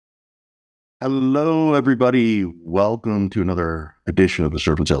Hello, everybody. Welcome to another edition of the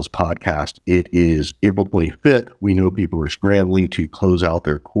Surf and Sales podcast. It is April 25th. We know people are scrambling to close out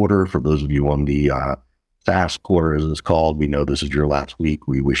their quarter. For those of you on the SaaS quarter, as it's called, we know this is your last week.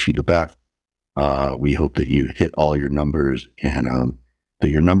 We wish you the best. We hope that you hit all your numbers and that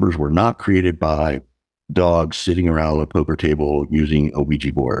your numbers were not created by dogs sitting around a poker table using a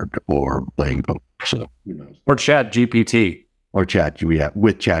Ouija board or playing poker. So, or Chat GPT. Or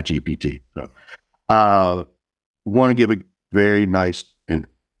with Chat GPT. So, want to give a very nice and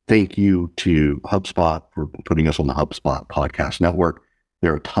thank you to HubSpot for putting us on the HubSpot podcast network.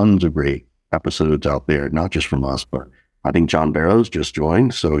 There are tons of great episodes out there, not just from us, but I think John Barrows just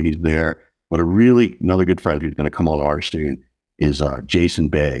joined, so he's there. But another good friend who's going to come on ours soon is Jason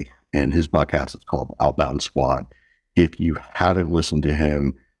Bay, and his podcast is called Outbound Squad. If you haven't listened to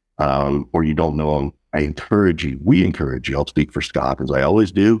him or you don't know him, we encourage you, I'll speak for Scott as I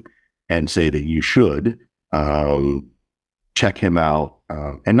always do, and say that you should check him out.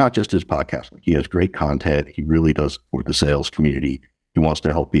 And not just his podcast. He has great content. He really does for the sales community. He wants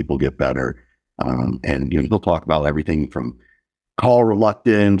to help people get better. And he'll talk about everything from call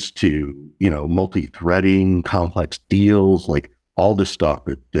reluctance to, multi-threading, complex deals, like all this stuff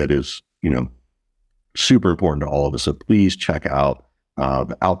that is, super important to all of us. So please check out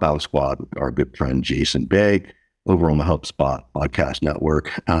the Outbound Squad with our good friend Jason Bay over on the HubSpot podcast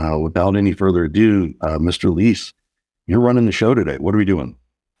network. Without any further ado, Mr. Leese, you're running the show today. What are we doing?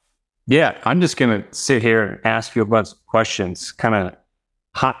 Yeah, I'm just going to sit here and ask you a bunch of questions, kind of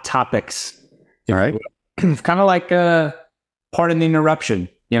hot topics. All right. Kind of like Pardon the Interruption,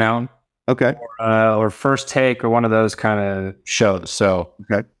 Okay. Or First Take or one of those kind of shows. So,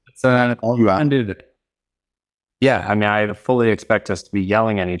 okay. All you out. Yeah, I fully expect us to be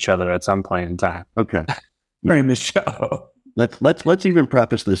yelling at each other at some point in time. Okay. During the show. Let's even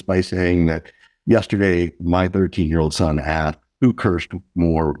preface this by saying that yesterday my 13-year-old son asked who cursed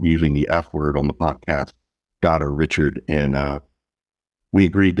more using the F word on the podcast, Scott or Richard, and we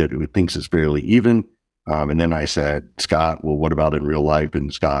agreed that it thinks it's fairly even. And then I said, Scott, well, what about in real life?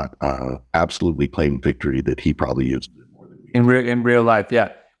 And Scott absolutely claimed victory that he probably uses it more than me. In real life,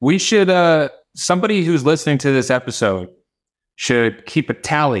 yeah. We should. Somebody who's listening to this episode should keep a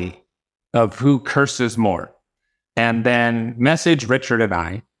tally of who curses more, and then message Richard and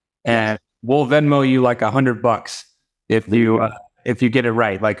I, and we'll Venmo you like $100 if you get it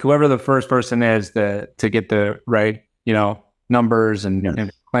right. Like whoever the first person is to get the right, numbers and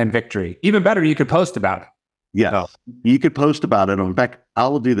claim victory. Even better, you could post about it. Yeah, you could post about it. In fact, I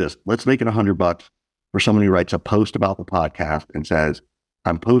will do this. Let's make it $100 for someone who writes a post about the podcast and says,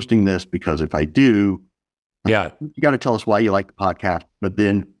 I'm posting this because if I do, you got to tell us why you like the podcast. But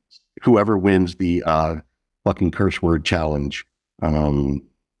then whoever wins the fucking curse word challenge,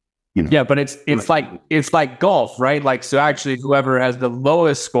 Yeah, but it's like golf, right? Like, so actually whoever has the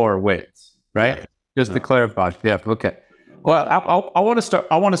lowest score wins, right? Just to clarify. Yeah. Okay. Well, I want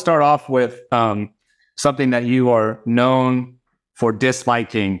to start off with something that you are known for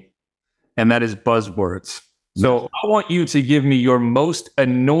disliking, and that is buzzwords. So I want you to give me your most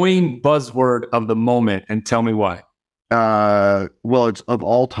annoying buzzword of the moment and tell me why. Well, it's of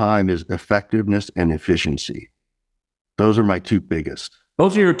all time is effectiveness and efficiency. Those are my two biggest.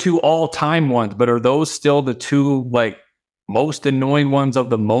 Those are your two all-time ones, but are those still the two most annoying ones of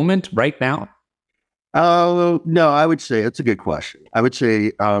the moment right now? Oh, no, I would say it's a good question. I would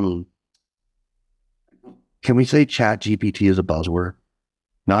say, can we say Chat GPT is a buzzword?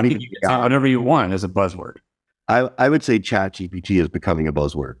 Not even whatever you want is a buzzword. I would say Chat GPT is becoming a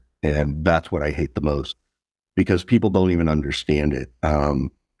buzzword, and that's what I hate the most because people don't even understand it.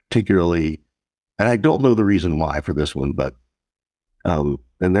 Particularly, and I don't know the reason why for this one, but and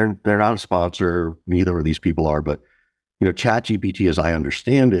they're not a sponsor. Neither of these people are, but Chat GPT, as I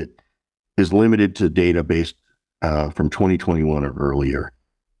understand it, is limited to data based from 2021 or earlier,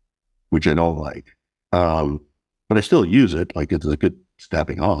 which I don't like. But I still use it. Like it's a good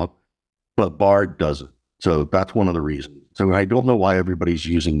stepping off, but Bard doesn't. So that's one of the reasons. So I don't know why everybody's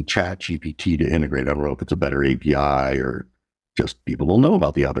using Chat GPT to integrate. I don't know if it's a better API or just people don't know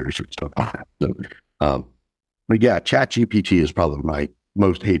about the others or stuff like that. So, but yeah, Chat GPT is probably my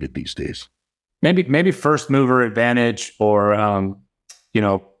most hated these days. Maybe first mover advantage or,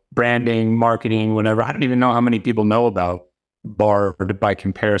 branding, marketing, whatever. I don't even know how many people know about Bard by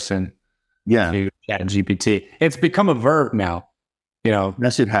comparison to Chat GPT. It's become a verb now,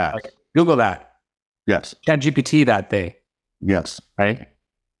 Yes, it has. Google that. Yes. Chat GPT that day. Yes. Right.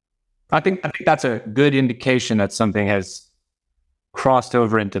 I think that's a good indication that something has crossed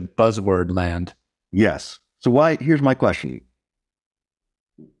over into buzzword land. Yes. So here's my question.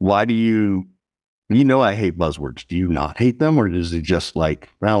 why do you I hate buzzwords. Do you not hate them, or is it just like,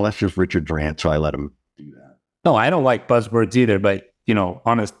 well, that's just Richard's rant, so I let him do that? No, I don't like buzzwords either, but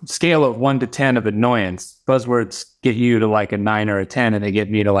on a scale of 1 to 10 of annoyance, buzzwords get you to like a 9 or a 10, and they get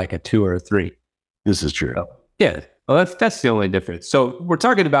me to like a 2 or a 3. This is true. So, yeah, well, that's the only difference. So we're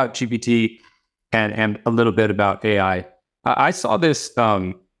talking about GPT and a little bit about AI. I saw this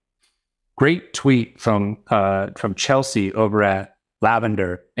great tweet from Chelsea over at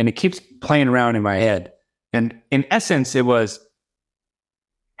Lavender, and it keeps playing around in my head. And in essence, it was,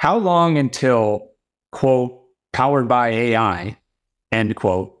 how long until, quote, powered by AI, end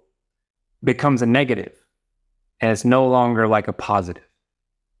quote, becomes a negative and it's no longer like a positive?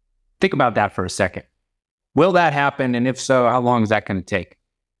 Think about that for a second. Will that happen? And if so, how long is that going to take?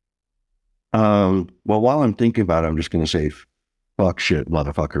 Well, while I'm thinking about it, I'm just going to say, fuck shit,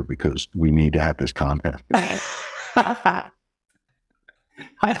 motherfucker, because we need to have this contest.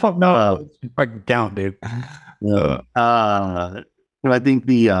 I don't know. Fucking count, dude. I think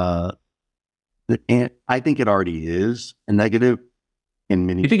I think it already is a negative in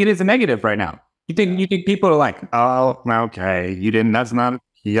many. You think it is a negative right now? You think people are like, oh, okay, you didn't. That's not.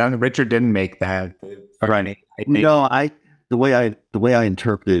 Richard didn't make that. Right. No, the way I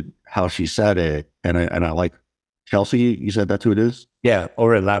interpreted how she said it, and I like Chelsea. You said that's who it is. Yeah,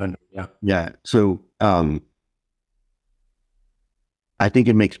 or 11. Yeah. Yeah. So I think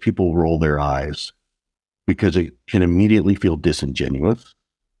it makes people roll their eyes because it can immediately feel disingenuous,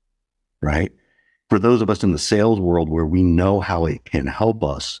 right? For those of us in the sales world where we know how it can help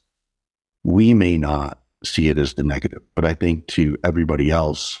us, we may not see it as the negative, but I think to everybody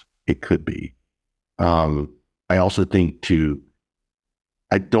else, it could be. I also think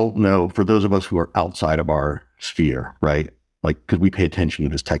I don't know, for those of us who are outside of our sphere, right? Like, because we pay attention to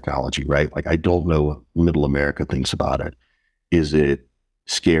this technology, right? Like, I don't know what middle America thinks about it. Is it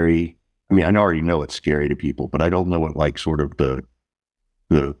scary? I mean, I already know it's scary to people, but I don't know what, like, sort of the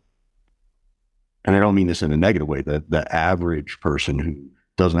and I don't mean this in a negative way, the average person who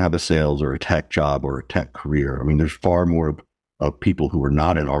doesn't have a sales or a tech job or a tech career. I mean, there's far more of people who are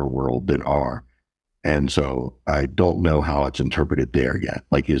not in our world than are. And so I don't know how it's interpreted there yet.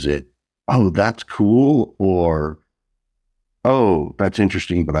 Like, is it, oh, that's cool, or, oh, that's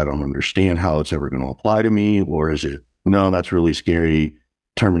interesting, but I don't understand how it's ever going to apply to me? Or is it, no, that's really scary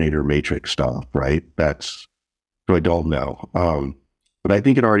Terminator Matrix stuff, right? So I don't know. But I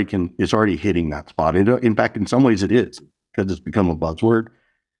think it's already hitting that spot. In fact, in some ways it is, because it's become a buzzword.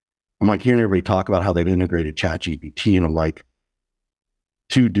 I'm like hearing everybody talk about how they've integrated ChatGPT, and I'm like,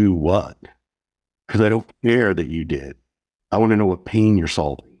 to do what? Because I don't care that you did. I want to know what pain you're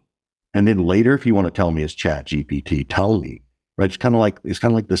solving. And then later, if you want to tell me it's ChatGPT, tell me, right? It's kind of like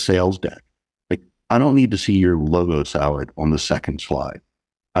the sales deck. Like, I don't need to see your logo salad on the second slide.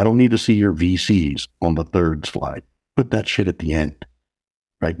 I don't need to see your VCs on the third slide. Put that shit at the end,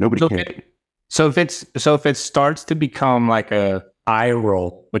 right? Nobody can. So if it starts to become like a eye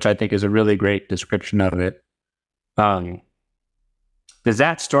roll, which I think is a really great description of it, does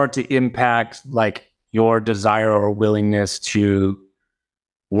that start to impact like your desire or willingness to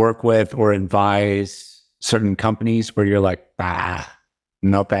work with or advise certain companies where you're like,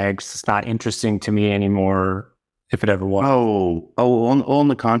 no thanks, it's not interesting to me anymore, if it ever was? On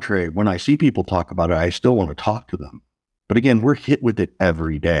the contrary, when I see people talk about it, I still want to talk to them. But again, we're hit with it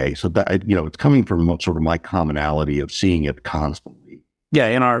every day. So that, it's coming from sort of my commonality of seeing it constantly. Yeah,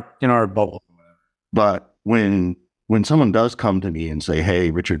 in our bubble. But when someone does come to me and say, hey,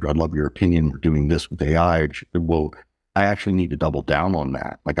 Richard, I'd love your opinion. We're doing this with AI. Well, I actually need to double down on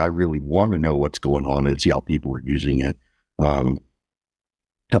that. Like, I really want to know what's going on and see how people are using it to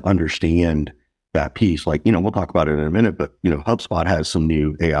understand that piece. Like, we'll talk about it in a minute, but, HubSpot has some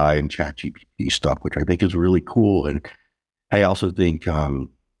new AI and ChatGPT stuff, which I think is really cool. And I also think, God,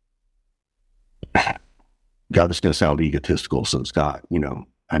 this is going to sound egotistical. So Scott,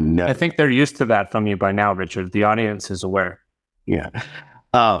 I think they're used to that from you by now, Richard. The audience is aware. Yeah.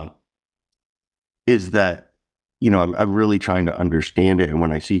 Is that, I'm really trying to understand it. And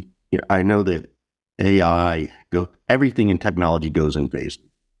when I see, I know that AI, everything in technology goes in phases,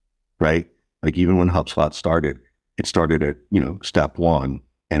 right? Like, even when HubSpot started, it started at, step 1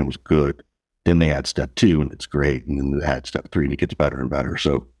 and it was good. Then they had step 2 and it's great. And then they had step 3 and it gets better and better.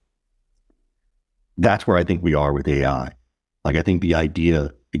 So that's where I think we are with AI. Like, I think the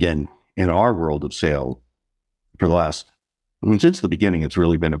idea, again, in our world of sales, since the beginning, it's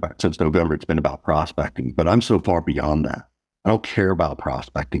really been since November, it's been about prospecting, but I'm so far beyond that. I don't care about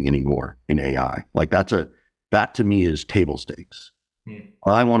prospecting anymore in AI. Like, that to me is table stakes.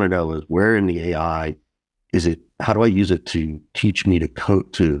 What I want to know is, where in the AI how do I use it to teach me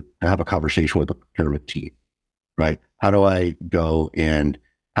to have a conversation with the procurement team, right? How do I go and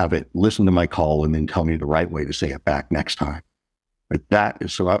have it listen to my call and then tell me the right way to say it back next time? Like that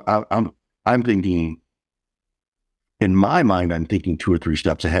is, so I'm thinking, in my mind, I'm thinking 2 or 3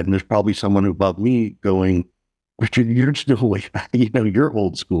 steps ahead, and there's probably someone above me going, Richard, you're still way back, you're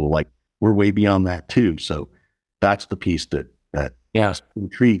old school. Like, we're way beyond that too. So that's the piece that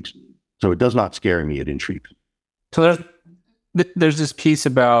intrigues. So it does not scare me, it intrigues. So there's this piece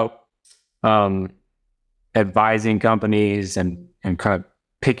about advising companies and kind of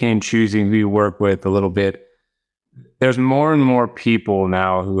picking and choosing who you work with a little bit. There's more and more people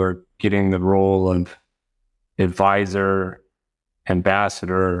now who are getting the role of advisor,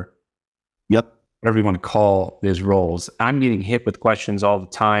 ambassador, whatever you want to call these roles. I'm getting hit with questions all the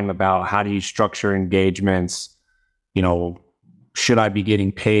time about how do you structure engagements? Should I be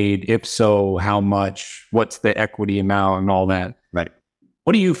getting paid? If so, how much? What's the equity amount and all that? Right.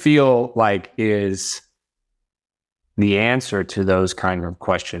 What do you feel like is the answer to those kind of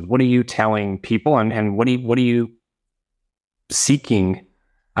questions? What are you telling people, and what are you seeking,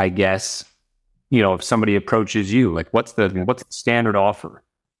 I guess, if somebody approaches you? Like, what's the standard offer?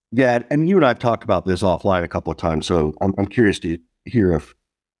 Yeah, and you and I have talked about this offline a couple of times, so I'm curious to hear if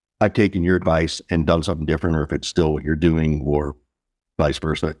I've taken your advice and done something different, or if it's still what you're doing, or vice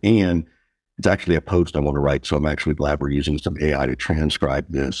versa. And it's actually a post I want to write, so I'm actually glad we're using some AI to transcribe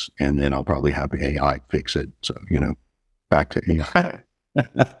this, and then I'll probably have the AI fix it. So, back to AI.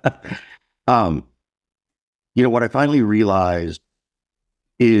 What I finally realized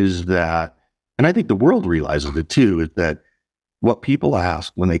is that, and I think the world realizes it too, is that what people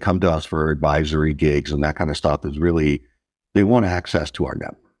ask when they come to us for advisory gigs and that kind of stuff is really, they want access to our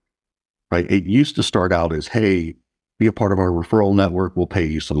network, right? It used to start out as, hey, be a part of our referral network, we'll pay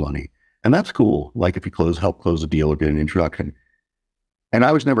you some money. And that's cool. Like, if you help close a deal or get an introduction. And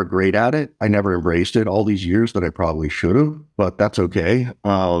I was never great at it. I never embraced it all these years that I probably should have, but that's okay.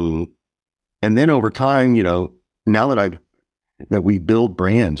 And then over time, now that we build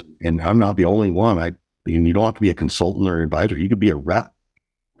brands, and I'm not the only one, you don't have to be a consultant or advisor. You could be a rep.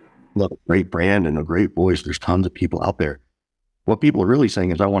 Love a great brand and a great voice. There's tons of people out there. What people are really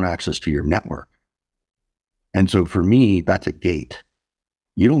saying is, I want access to your network. And so for me, that's a gate.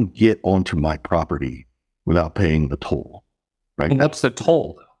 You don't get onto my property without paying the toll, right? And what's the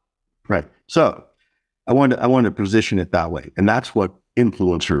toll? Right. So I wanted to position it that way. And that's what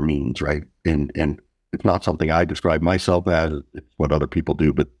influencer means, right? And it's not something I describe myself as, it's what other people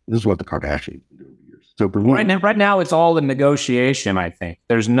do, but this is what the Kardashians do over the years. So right now it's all in negotiation, I think.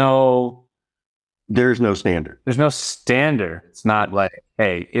 There's no standard. There's no standard. It's not like,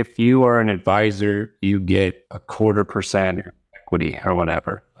 hey, if you are an advisor, you get 0.25% equity or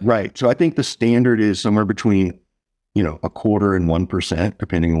whatever. Right. So I think the standard is somewhere between, 0.25% and 1%,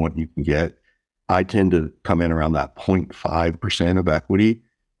 depending on what you can get. I tend to come in around that 0.5% of equity.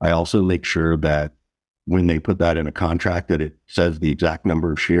 I also make sure that when they put that in a contract, that it says the exact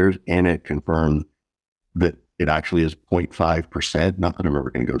number of shares, and it confirms that it actually is 0.5%. Not that I'm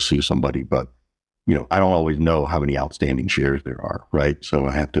ever going to go sue somebody, but I don't always know how many outstanding shares there are, right? So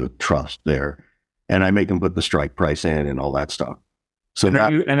I have to trust there, and I make them put the strike price in and all that stuff. So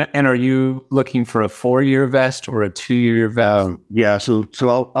are you looking for a 4-year vest or a 2-year vest? Yeah. So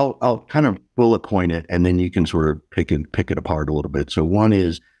I'll kind of bullet point it, and then you can sort of pick it apart a little bit. So one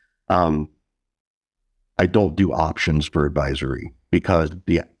is, I don't do options for advisory, because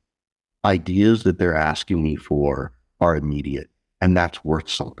the ideas that they're asking me for are immediate, and that's worth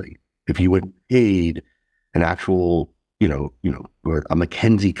something. If you would paid an actual, or a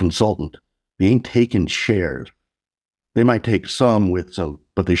McKinsey consultant, they ain't taking shares. They might take some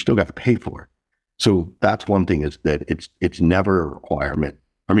but they still got to pay for it. So that's one thing, is that it's never a requirement.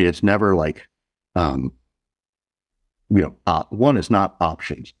 I mean, it's never like, one is not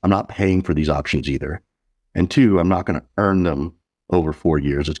options. I'm not paying for these options either. And 2, I'm not going to earn them over 4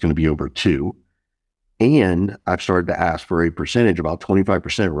 years. It's going to be over 2. And I've started to ask for a percentage, about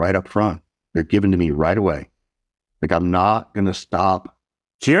 25% right up front. They're given to me right away. Like, I'm not going to stop.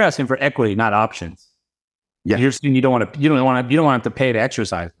 So you're asking for equity, not options. Yeah. You're saying you don't want to pay to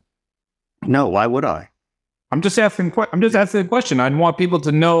exercise. No, why would I? I'm just asking the question. I want people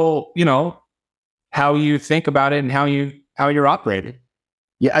to know, how you think about it and how you're operating.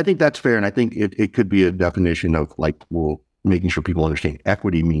 Yeah, I think that's fair. And I think it could be a definition of, like, making sure people understand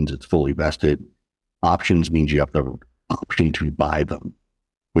equity means it's fully vested. Options means you have the option to buy them,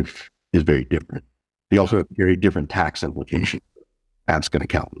 which is very different. They also have very different tax implications. Ask an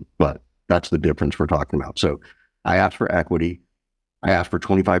accountant, but that's the difference we're talking about. So I ask for equity. I asked for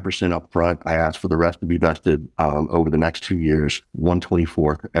 25% upfront. I asked for the rest to be vested over the next 2 years,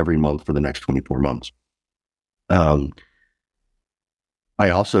 1/24 every month for the next 24 months. I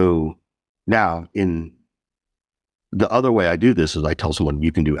also, now in the other way I do this is I tell someone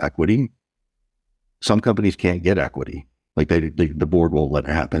you can do equity. Some companies can't get equity. Like the board won't let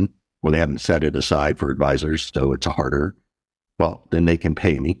it happen, or they haven't set it aside for advisors, so it's harder. Well, then they can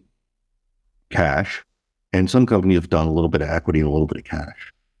pay me cash. And some companies have done a little bit of equity and a little bit of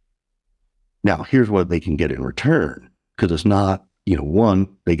cash. Now, here's what they can get in return, because it's not,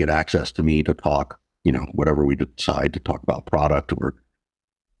 one, they get access to me to talk, whatever we decide to talk about product or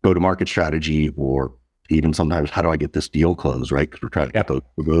go-to-market strategy, or even sometimes how do I get this deal closed, right? Because we're trying to get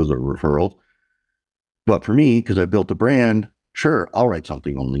those or referrals. But for me, because I built a brand, sure, I'll write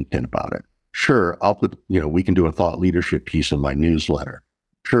something on LinkedIn about it. Sure, I'll put, we can do a thought leadership piece in my newsletter.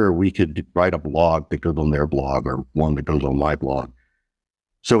 Sure, we could write a blog that goes on their blog or one that goes on my blog.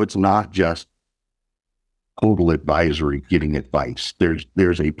 So it's not just total advisory, getting advice.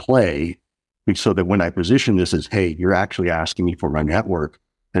 There's a play so that when I position this as, hey, you're actually asking me for my network.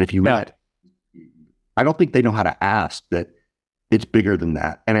 And if you read, I don't think they know how to ask that it's bigger than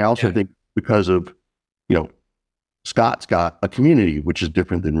that. And I also think because of, Scott's got a community, which is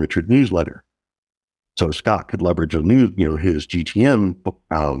different than Richard's newsletter. So Scott could leverage his GTM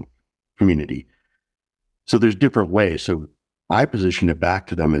community. So there's different ways. So I position it back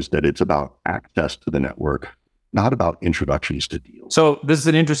to them as that it's about access to the network, not about introductions to deals. So this is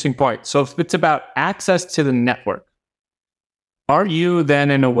an interesting point. So if it's about access to the network, are you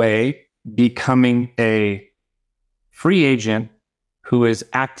then in a way becoming a free agent who is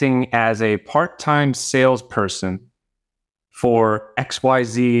acting as a part-time salesperson for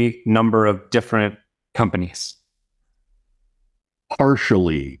XYZ number of different companies?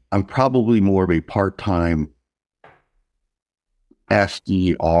 Partially. I'm probably more of a part-time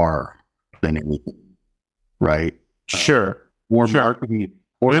SDR than anything, right? Sure. More marketing.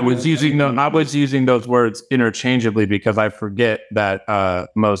 I was using those words interchangeably because I forget that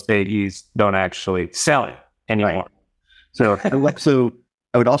most AEs don't actually sell it anymore. Right. So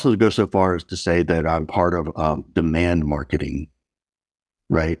I would also go so far as to say that I'm part of demand marketing,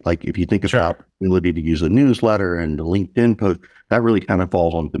 right? Like if you think about the ability to use a newsletter and the LinkedIn post, that really kind of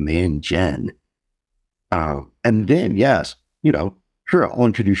falls on demand gen. And then, yes, sure, I'll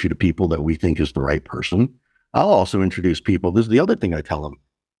introduce you to people that we think is the right person. I'll also introduce people. This is the other thing I tell them.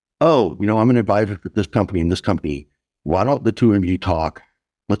 Oh, I'm an advisor for this company and this company. Why don't the two of you talk?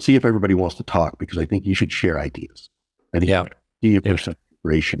 Let's see if everybody wants to talk, because I think you should share ideas. I think see if there's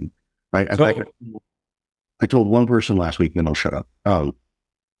inspiration, right? In fact, I told one person last week, and then I'll shut up.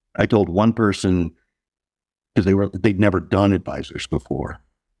 I told one person, because they'd never done advisors before.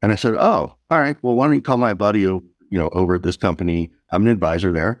 And I said, oh, all right, well, why don't you call my buddy, over at this company? I'm an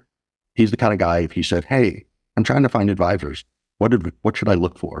advisor there. He's the kind of guy, if he said, hey, I'm trying to find advisors. What should I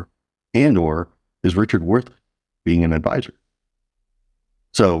look for? And or is Richard worth being an advisor?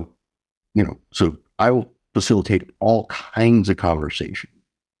 So, so I will facilitate all kinds of conversation,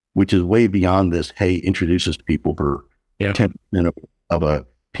 which is way beyond this, hey, introduces people for 10% of a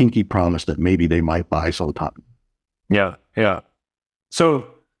pinky promise that maybe they might buy sometime. Yeah. So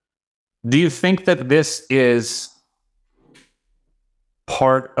do you think that this is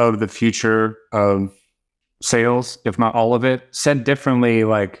part of the future of sales, if not all of it? Said differently,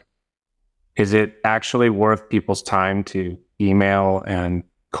 like, is it actually worth people's time to email and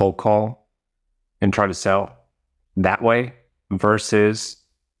cold call and try to sell that way versus,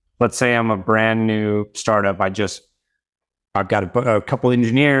 let's say I'm a brand new startup. I've got a couple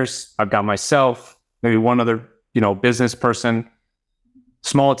engineers. I've got myself, maybe one other, business person,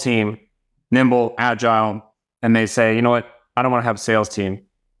 small team, nimble, agile. And they say, you know what? I don't want to have a sales team.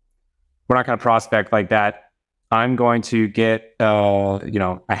 We're not going to prospect like that. I'm going to get,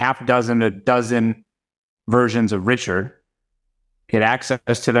 a half dozen, a dozen versions of Richard, get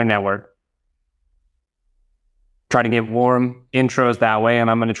access to their network, try to get warm intros that way, and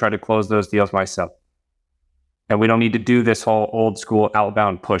I'm going to try to close those deals myself. And we don't need to do this whole old school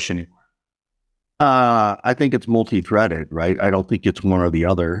outbound push anymore. I think it's multi-threaded, right? I don't think it's one or the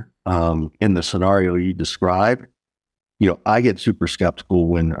other. In the scenario you described, I get super skeptical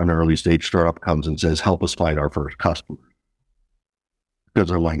when an early stage startup comes and says, help us find our first customer. Because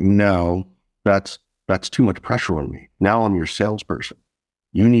they're like, no, that's too much pressure on me. Now I'm your salesperson.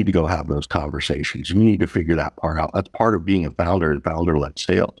 You need to go have those conversations. You need to figure that part out. That's part of being a founder and founder-led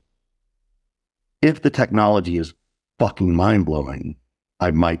sales. If the technology is fucking mind-blowing,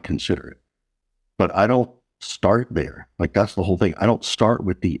 I might consider it. But I don't start there. Like, that's the whole thing. I don't start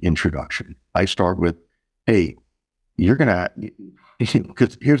with the introduction. I start with, hey, you're gonna,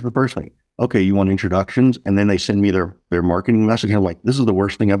 because here's the first thing. Okay, you want introductions, and then they send me their marketing message. And I'm like, this is the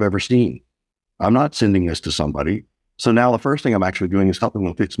worst thing I've ever seen. I'm not sending this to somebody. So now the first thing I'm actually doing is helping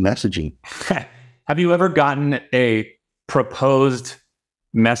them fix messaging. Have you ever gotten a proposed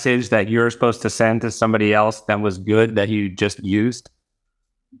message that you're supposed to send to somebody else that was good that you just used?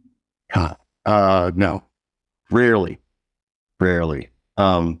 No, rarely.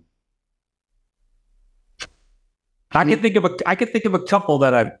 I can think of a couple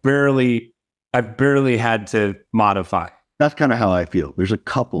that I've barely had to modify. That's kind of how I feel. There's a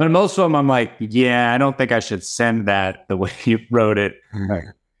couple, but most of them I'm like, yeah, I don't think I should send that the way you wrote it. Right.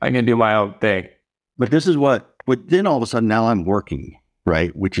 I can do my own thing. But this is what then all of a sudden now I'm working,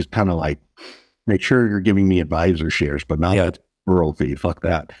 right? Which is kind of like, make sure you're giving me advisor shares, but not a referral fee. Fuck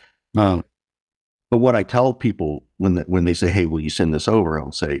that. But what I tell people when they say, hey, will you send this over?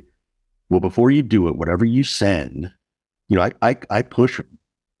 I'll say, well, before you do it, whatever you send, I push,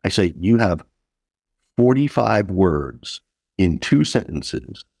 I say, you have 45 words in 2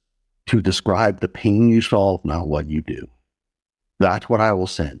 sentences to describe the pain you solve, not what you do. That's what I will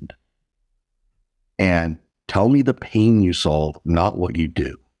send. And tell me the pain you solve, not what you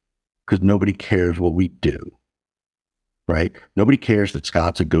do. Because nobody cares what we do, right? Nobody cares that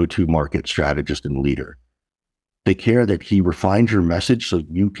Scott's a go-to market strategist and leader. They care that he refines your message so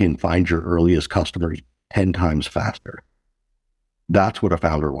you can find your earliest customers 10 times faster. That's what a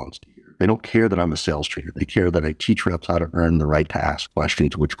founder wants to hear. They don't care that I'm a sales trainer. They care that I teach reps how to earn the right to ask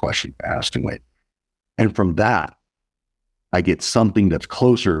questions, which question to ask and when. And from that, I get something that's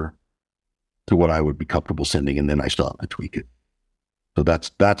closer to what I would be comfortable sending, and then I still have to tweak it. So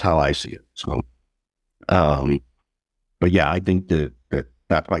that's how I see it. So, but yeah, I think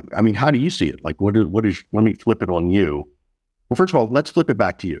that's like, I mean, how do you see it? Like, what is, let me flip it on you. Well, first of all, let's flip it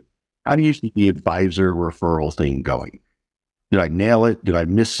back to you. How do you see the advisor referral thing going? Did I nail it? Did I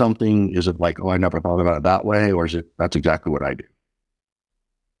miss something? Is it like, oh, I never thought about it that way? Or is it, that's exactly what I do?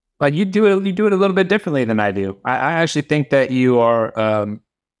 Like you do it a little bit differently than I do. I actually think that you are a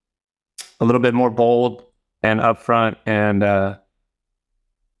little bit more bold and upfront and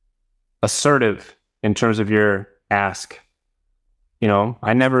assertive in terms of your ask.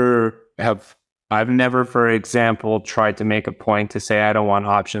 I've never, for example, tried to make a point to say, I don't want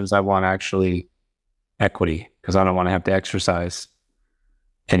options. I want actually equity because I don't want to have to exercise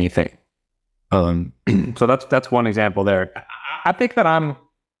anything. So that's one example there. I think that I'm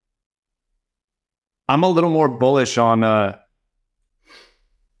a little more bullish on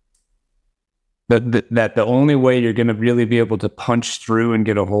that the only way you're going to really be able to punch through and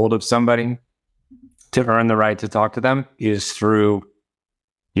get a hold of somebody to earn the right to talk to them is through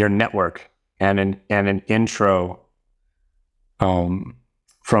your network and an intro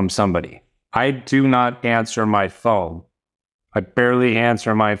from somebody. I do not answer my phone. I barely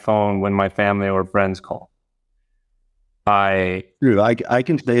answer my phone when my family or friends call. I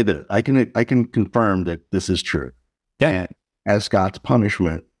can say that I can confirm that this is true. Yeah. And as Scott's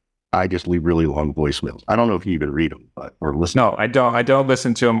punishment, I just leave really long voicemails. I don't know if you even read them, or listen. No, I don't. I don't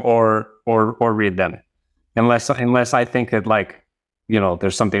listen to them or read them, unless I think that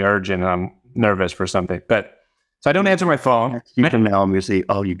there's something urgent and I'm nervous for something. But so I don't answer my phone. Even now, I'm going to say,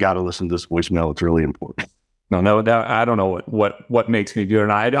 "Oh, you got to listen to this voicemail. It's really important." No, I don't know what makes me do it or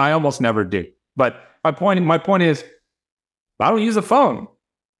not. I almost never do. But my point is, I don't use a phone,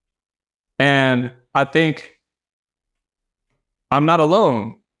 and I think I'm not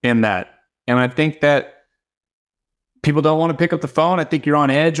alone in that. And I think that people don't want to pick up the phone. I think you're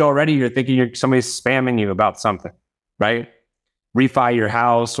on edge already. You're thinking somebody's spamming you about something, right? Refi your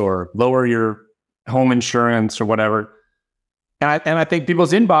house or lower your home insurance or whatever. And I think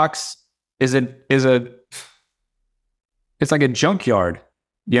people's inbox is it's like a junkyard,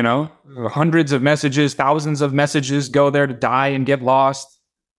 hundreds of messages, thousands of messages go there to die and get lost.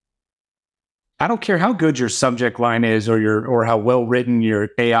 I don't care how good your subject line is or how well written your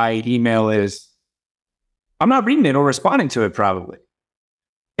AI email is. I'm not reading it or responding to it probably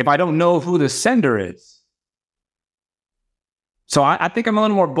if I don't know who the sender is. So I think I'm a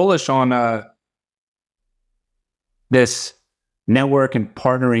little more bullish on this network and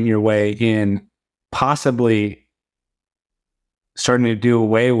partnering your way in possibly starting to do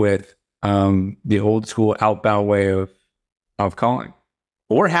away with the old school outbound way of calling.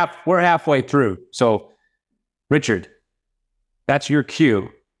 We're halfway through. So, Richard, that's your cue.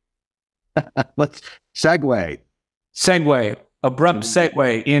 Let's segue. Abrupt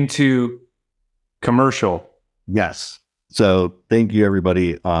segue into commercial. Yes. So thank you,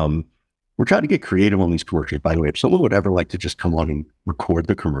 everybody. We're trying to get creative on these commercials. By the way, if someone would ever like to just come on and record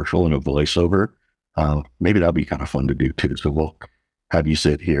the commercial in a voiceover, maybe that'll be kind of fun to do too. So we'll have you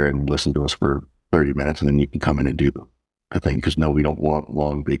sit here and listen to us for 30 minutes, and then you can come in and do the thing. Because no, we don't want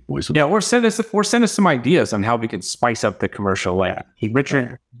long, big voices. Yeah, or send us some ideas on how we can spice up the commercial. Like,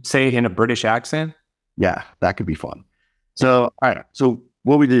 Richard, say it in a British accent. Yeah, that could be fun. So, all right. So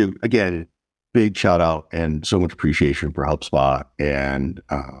what we do, again, big shout out and so much appreciation for HubSpot and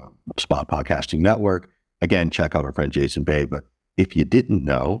HubSpot Podcasting Network. Again, check out our friend Jason Bay. But if you didn't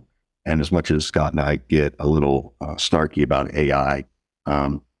know, and as much as Scott and I get a little snarky about AI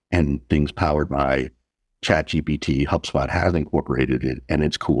and things powered by ChatGPT, HubSpot has incorporated it, and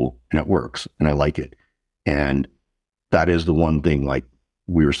it's cool and it works and I like it. And that is the one thing, like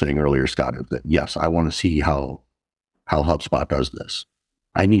we were saying earlier, Scott, is that yes, I want to see how HubSpot does this.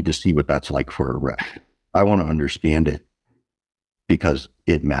 I need to see what that's like for a rep. I want to understand it because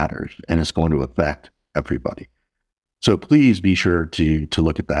it matters and it's going to affect everybody. So please be sure to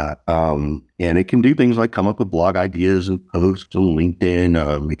look at that. And it can do things like come up with blog ideas and posts on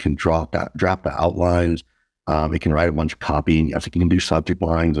LinkedIn. It can draft the outlines. It can write a bunch of copy. And yes, it can do subject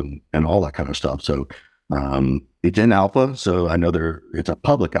lines and all that kind of stuff. So it's in alpha. So I know it's a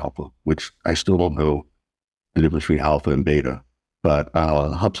public alpha, which I still don't know the difference between alpha and beta. But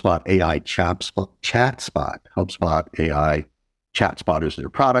HubSpot AI ChatSpot, HubSpot AI ChatSpot is their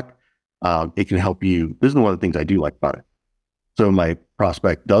product. It can help you. This is one of the things I do like about it. So my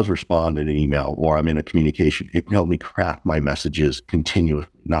prospect does respond in an email or I'm in a communication. It can help me craft my messages continuously,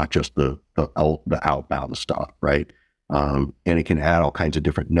 not just the outbound stuff, right? And it can add all kinds of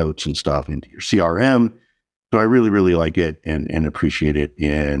different notes and stuff into your CRM. So I really, really like it and appreciate it.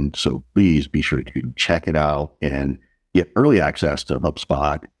 And so please be sure to check it out and get early access to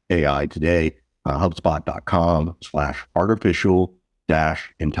HubSpot AI today,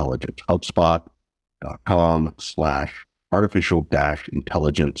 HubSpot.com/artificial-intelligence,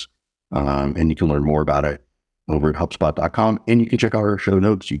 HubSpot.com/artificial-intelligence. And you can learn more about it over at HubSpot.com. And you can check out our show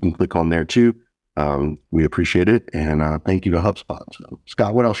notes. You can click on there too. We appreciate it. And thank you to HubSpot. So,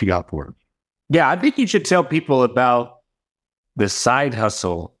 Scott, what else you got for us? Yeah, I think you should tell people about the side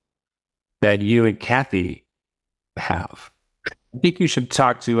hustle that you and Kathy have. I think you should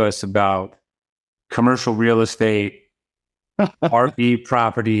talk to us about commercial real estate, RV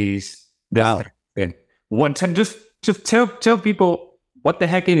properties. And one time, just tell people what the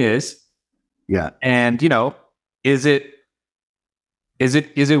heck it is. Yeah, and is it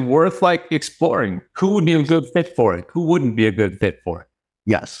worth like exploring? Who would be a good fit for it? Who wouldn't be a good fit for it?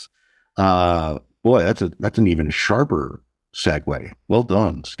 Yes. Boy, that's an even sharper segue. Well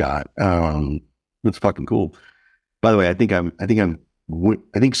done, Scott. That's fucking cool. By the way, I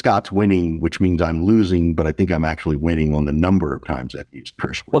think Scott's winning, which means I'm losing, but I think I'm actually winning on the number of times I've used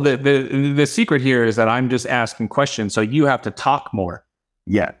curse words. Well, the secret here is that I'm just asking questions, so you have to talk more.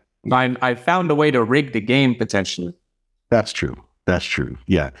 Yeah. I found a way to rig the game potentially. That's true.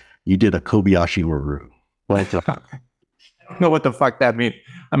 Yeah. You did a Kobayashi Maru. I don't know what the fuck that means.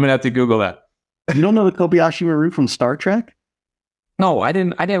 I'm going to have to Google that. You don't know the Kobayashi Maru from Star Trek? No, I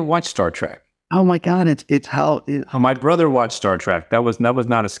didn't watch Star Trek. Oh my God, it's how my brother watched Star Trek. That was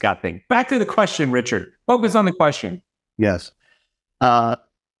not a Scott thing. Back to the question, Richard. Focus on the question. Yes.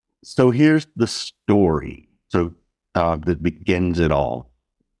 So here's the story. So that begins it all.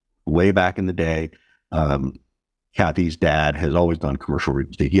 Way back in the day, Kathy's dad has always done commercial real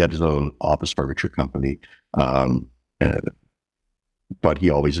estate. He had his own office furniture company, but he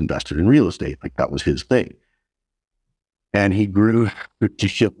always invested in real estate. Like that was his thing. And he grew to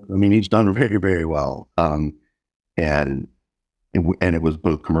ship. I mean, he's done very, very well. And it was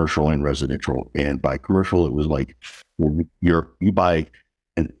both commercial and residential. And by commercial, it was like you buy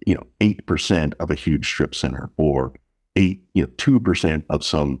 8% of a huge strip center, or 2% of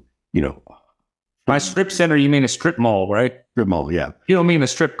some, By strip center, you mean a strip mall, right? Strip mall, yeah. You don't mean a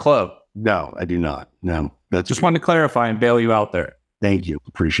strip club. No, I do not. No, that's just wanted to clarify and bail you out there. Thank you.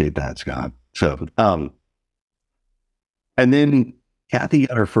 Appreciate that, Scott. So, and then Kathy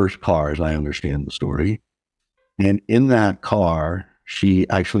got her first car, as I understand the story. And in that car, she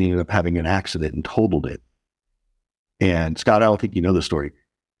actually ended up having an accident and totaled it. And Scott, I don't think you know the story.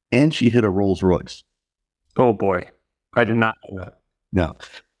 And she hit a Rolls Royce. Oh boy. I did not know that. No.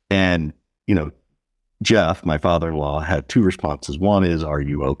 And, Jeff, my father-in-law, had two responses. One is, are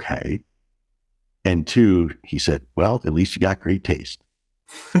you okay? And two, he said, well, at least you got great taste.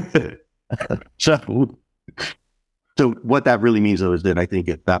 So what that really means, though, is that I think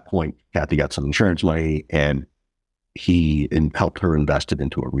at that point, Kathy got some insurance money and he helped her invest it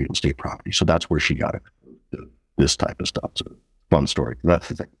into a real estate property. So that's where she got it, this type of stuff. So fun story. That's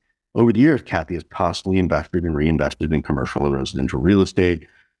the thing. Over the years, Kathy has constantly invested and reinvested in commercial and residential real estate.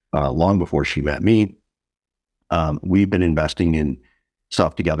 long before she met me. We've been investing in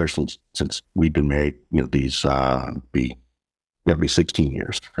stuff together since we've been married. You know, these be 16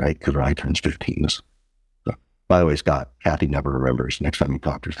 years, right? Because I turned 15. So, by the way, Scott, Kathy never remembers. Next time you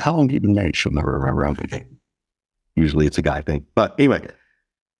talk to her, how long have you been married? She'll never remember. Usually it's a guy thing. But anyway,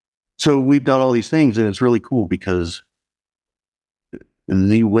 so we've done all these things, and it's really cool because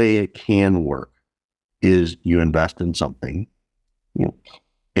the way it can work is you invest in something, you know,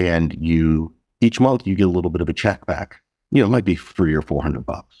 and each month you get a little bit of a check back. You know, it might be $300 or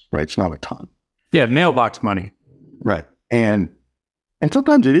 $400, right? It's not a ton. Yeah, mailbox money. Right. And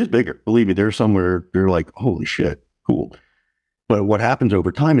sometimes it is bigger. Believe me, there's somewhere they're like, holy shit, cool. But what happens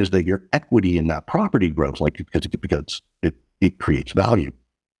over time is that your equity in that property grows, like because it creates value.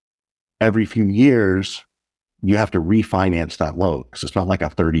 Every few years, you have to refinance that loan because it's not like a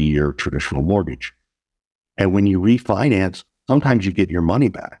 30-year traditional mortgage. And when you refinance, sometimes you get your money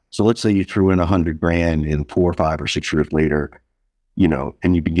back. So let's say you threw in $100,000 and 4 or 5 or 6 years later, you know,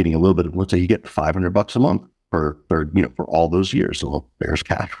 and you've been getting a little bit. Let's say you get $500 a month for all those years. So there's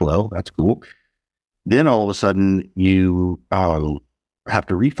cash flow. That's cool. Then all of a sudden you have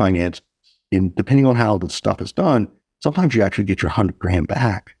to refinance. And depending on how the stuff is done, sometimes you actually get your $100,000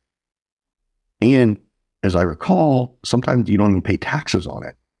 back. And as I recall, sometimes you don't even pay taxes on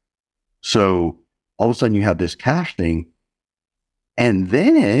it. So all of a sudden you have this cash thing. And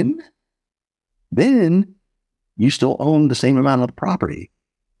then you still own the same amount of the property.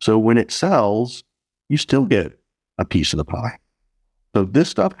 So when it sells, you still get a piece of the pie. So this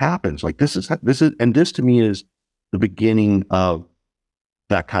stuff happens. Like this to me is the beginning of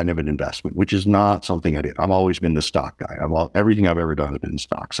that kind of an investment, which is not something I did. I've always been the stock guy. Everything I've ever done has been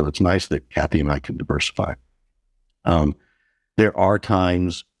stock. So it's nice that Kathy and I can diversify. There are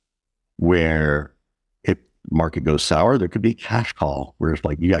times where if the market goes sour, there could be a cash call where it's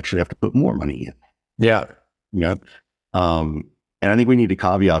like you actually have to put more money in. Yeah. Yeah. And I think we need to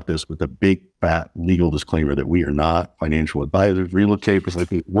caveat this with a big fat legal disclaimer that we are not financial advisors, real estate,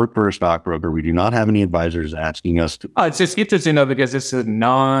 work for a stockbroker. We do not have any advisors asking us to. It's just interesting though, because it's a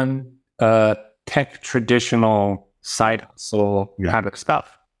non-tech traditional side hustle kind of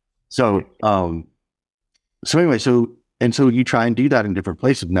stuff. So anyway, so you try and do that in different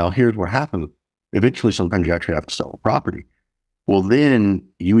places. Now here's what happens. Eventually, sometimes you actually have to sell a property. Well, then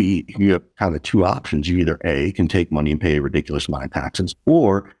you have kind of two options. You either A, can take money and pay a ridiculous amount of taxes,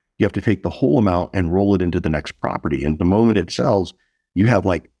 or you have to take the whole amount and roll it into the next property. And the moment it sells, you have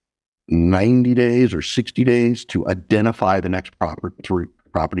like 90 days or 60 days to identify the next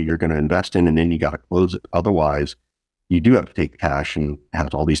property you're going to invest in, and then you got to close it. Otherwise, you do have to take cash and has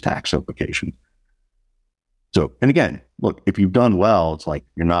all these tax implications. So, and again, look, if you've done well, it's like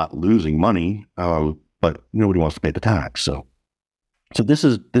you're not losing money, but nobody wants to pay the tax. So this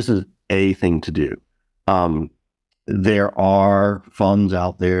is a thing to do. There are funds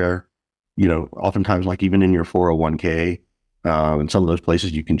out there, you know, oftentimes like even in your 401k, in some of those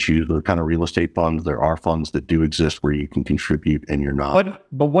places you can choose the kind of real estate funds. There are funds that do exist where you can contribute and you're not.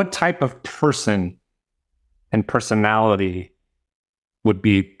 But what type of person and personality would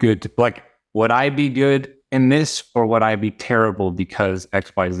be good? Like, would I be good in this or would I be terrible because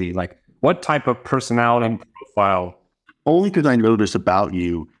XYZ? Like, what type of personality profile? Only because I know this about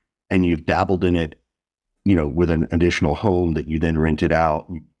you and you've dabbled in it, you know, with an additional home that you then rented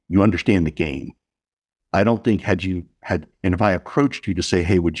out, you understand the game. I don't think and if I approached you to say,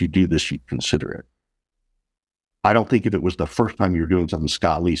 hey, would you do this, you'd consider it. I don't think if it was the first time you were doing something,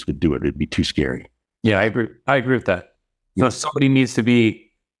 Scott Lease would do it. It'd be too scary. Yeah, I agree with that. So somebody needs to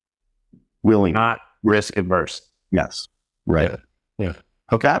be willing, not risk adverse. Yes. Right. Yeah.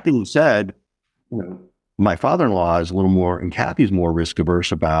 Okay. That being said, you know, my father-in-law is a little more, and Kathy's more risk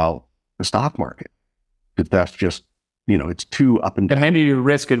averse about the stock market. Because that's just, you know, it's too up and down. And maybe you're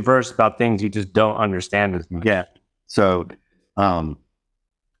risk adverse about things you just don't understand as much. Yeah. So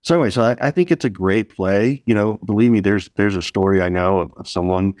anyway, I think it's a great play. You know, believe me, there's a story I know of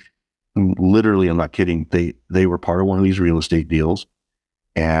someone who literally, I'm not kidding, they were part of one of these real estate deals,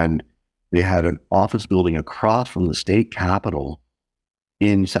 and they had an office building across from the state capitol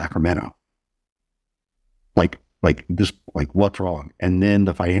in Sacramento. Like what's wrong? And then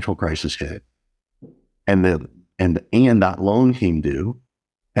the financial crisis hit, and that loan came due,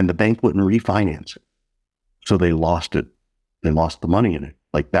 and the bank wouldn't refinance it, so they lost it. They lost the money in it.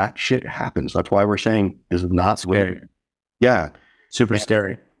 Like that shit happens. That's why we're saying this is not scary. Yeah, super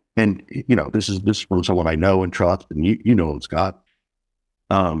scary. And you know, this is from someone I know and trust, and you know Scott,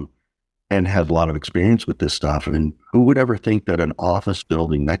 and has a lot of experience with this stuff. And who would ever think that an office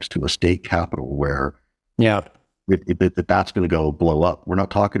building next to a state capitol where that's going to go blow up. We're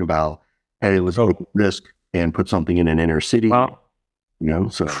not talking about, hey, let's take risk and put something in an inner city. Well,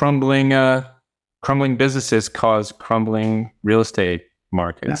 So crumbling businesses cause crumbling real estate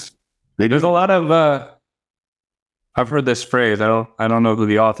markets. Yeah, there's a lot of I've heard this phrase. I don't know who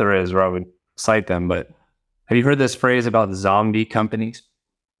the author is, or I would cite them, but have you heard this phrase about zombie companies?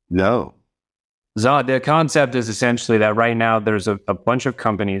 No. The concept is essentially that right now there's a bunch of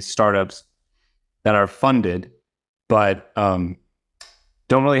companies, startups, that are funded, but don't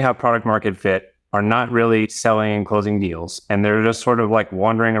really have product market fit, are not really selling and closing deals, and they're just sort of like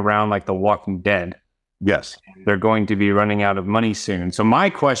wandering around like the Walking Dead. Yes. They're going to be running out of money soon. So my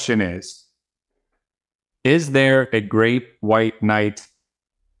question is there a great white knight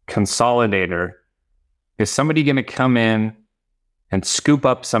consolidator? Is somebody going to come in and scoop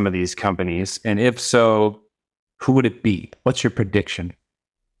up some of these companies? And if so, who would it be? What's your prediction?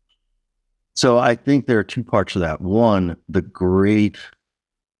 So I think there are two parts of that. One, the great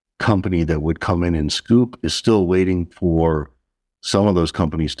company that would come in and scoop is still waiting for some of those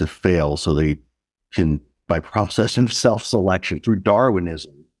companies to fail so they can, by process of self-selection through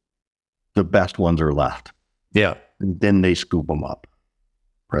Darwinism, the best ones are left. Yeah. And then they scoop them up.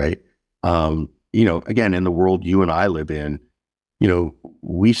 Right. Again, in the world you and I live in,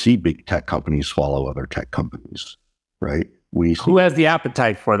 we see big tech companies swallow other tech companies. Right. Who has the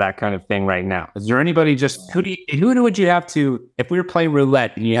appetite for that kind of thing right now? Is there anybody who would you have to, if we were playing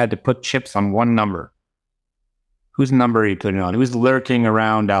roulette and you had to put chips on one number, whose number are you putting on? Who's lurking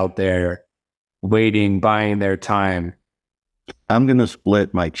around out there, waiting, buying their time? I'm going to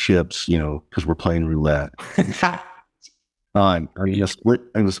split my chips, because we're playing roulette. I'm going to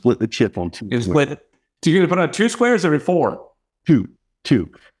split the chip on two. So you're going to put on 2 squares or 4? Two.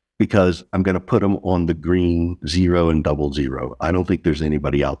 Because I'm going to put them on the green 0 and 00. I don't think there's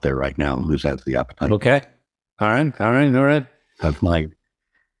anybody out there right now who has the appetite. Okay. All right. That's my...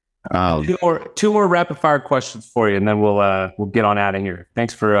 Two more rapid fire questions for you, and then we'll get on out of here.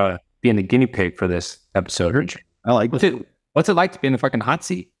 Thanks for being the guinea pig for this episode, Richard. I like it. What's it like to be in the fucking hot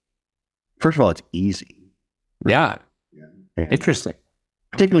seat? First of all, it's easy. Yeah. Interesting.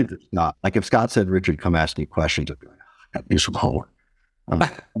 Particularly if it's not. Like if Scott said, Richard, come ask me questions, I'd be like, I got to do some homework.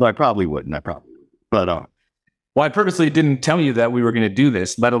 But I probably wouldn't. But well, I purposely didn't tell you that we were going to do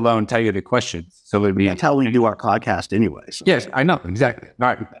this, let alone tell you the questions. So it'd be that's how we do our podcast anyway. So. Yes, I know. Exactly.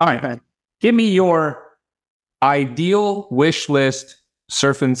 All right. Give me your ideal wish list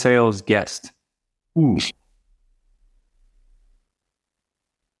surf and sales guest. Ooh.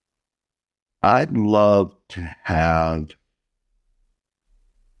 I'd love to have,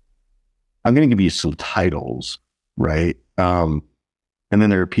 I'm going to give you some titles, right? And then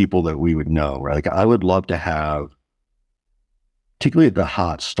there are people that we would know, right? Like I would love to have, particularly the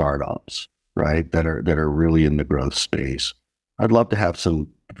hot startups, right? That are really in the growth space. I'd love to have some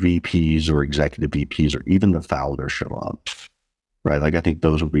VPs or executive VPs or even the founder show up, right? Like I think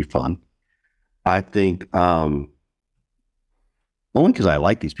those would be fun. I think, only because I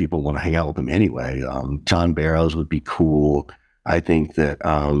like these people, want to hang out with them anyway. John Barrows would be cool. I think that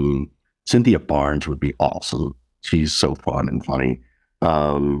Cynthia Barnes would be awesome. She's so fun and funny.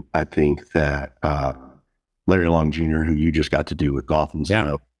 I think that Larry Long Jr., who you just got to do with Golf and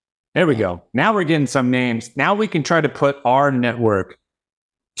Snow. There we go. Now we're getting some names. Now we can try to put our network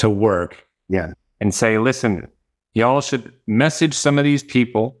to work. Yeah. And say, listen, y'all should message some of these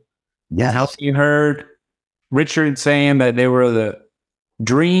people. Yeah. How you heard Richard saying that they were the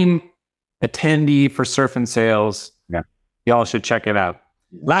dream attendee for Surf and Sales. Yeah. Y'all should check it out.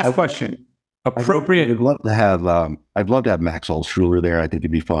 Last question. Appropriate. I'd love to have Max Altschuler there. I think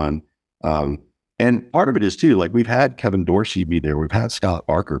it'd be fun. And part of it is too, like we've had Kevin Dorsey be there. We've had Scott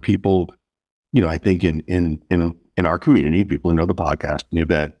Barker. People, I think in our community, people who know the podcast and the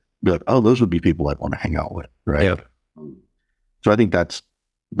event, be like, oh, those would be people I'd want to hang out with, right? Yeah. So I think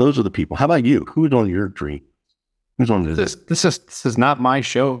those are the people. How about you? Who's on your dream? Who's on this? This is not my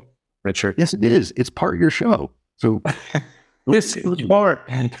show, Richard. Yes, it is. It's part of your show. So. This is your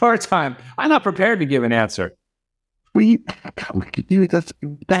time. I'm not prepared to give an answer. That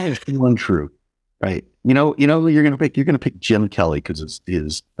is untrue, right? You're gonna pick Jim Kelly because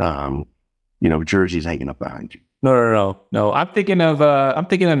his jersey's hanging up behind you. No. I'm thinking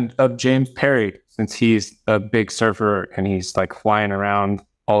of James Perry, since he's a big surfer and he's like flying around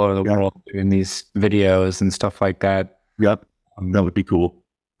all over the world doing these videos and stuff like that. Yep, that would be cool.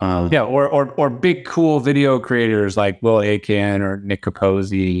 Or big cool video creators like Will Aiken or Nick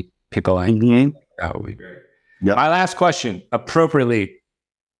Capozzi, people like that would be great. Yep. My last question, appropriately,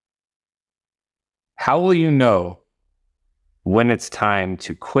 how will you know when it's time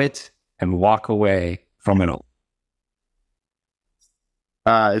to quit and walk away from it all?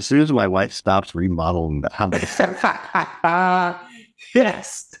 As soon as my wife stops remodeling the house.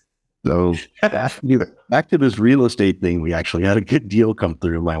 Yes. So back to this real estate thing, we actually had a good deal come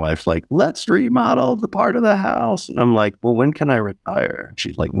through. My wife's like, let's remodel the part of the house. And I'm like, well, when can I retire? And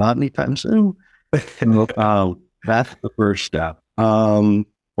she's like, not anytime soon. That's the first step.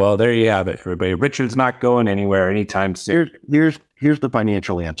 Well, there you have it, everybody. Richard's not going anywhere anytime soon. Here's the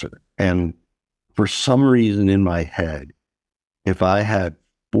financial answer. And for some reason in my head, if I had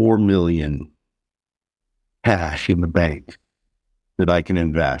 $4 million cash in the bank that I can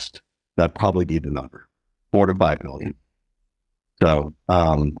invest, that'd probably be the number, 4 to 5 million. So,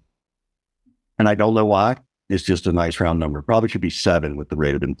 and I don't know why. It's just a nice round number. Probably should be 7 with the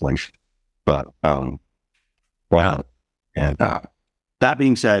rate of inflation. But, wow. And that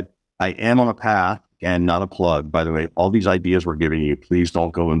being said, I am on a path, and not a plug, by the way. All these ideas we're giving you, please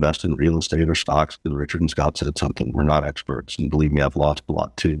don't go invest in real estate or stocks, because Richard and Scott said something. We're not experts. And believe me, I've lost a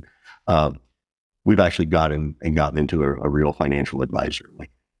lot too. We've actually gotten into a real financial advisor,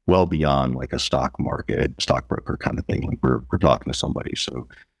 like well beyond like a stock market, stockbroker kind of thing. Like we're talking to somebody. So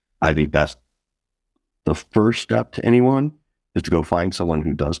I think that's the first step to anyone, is to go find someone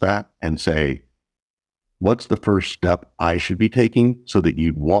who does that and say, what's the first step I should be taking so that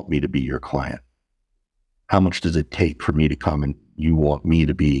you want me to be your client? How much does it take for me to come and you want me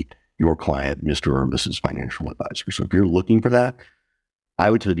to be your client, Mr. or Mrs. Financial Advisor? So if you're looking for that,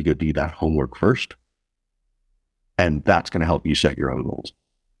 I would tell you to go do that homework first. And that's going to help you set your own goals.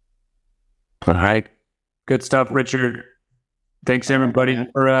 All right. Good stuff, Richard. Thanks, everybody,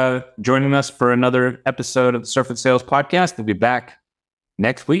 for joining us for another episode of the Surf and Sales Podcast. We'll be back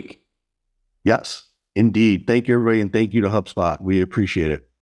next week. Yes, indeed. Thank you, everybody. And thank you to HubSpot. We appreciate it.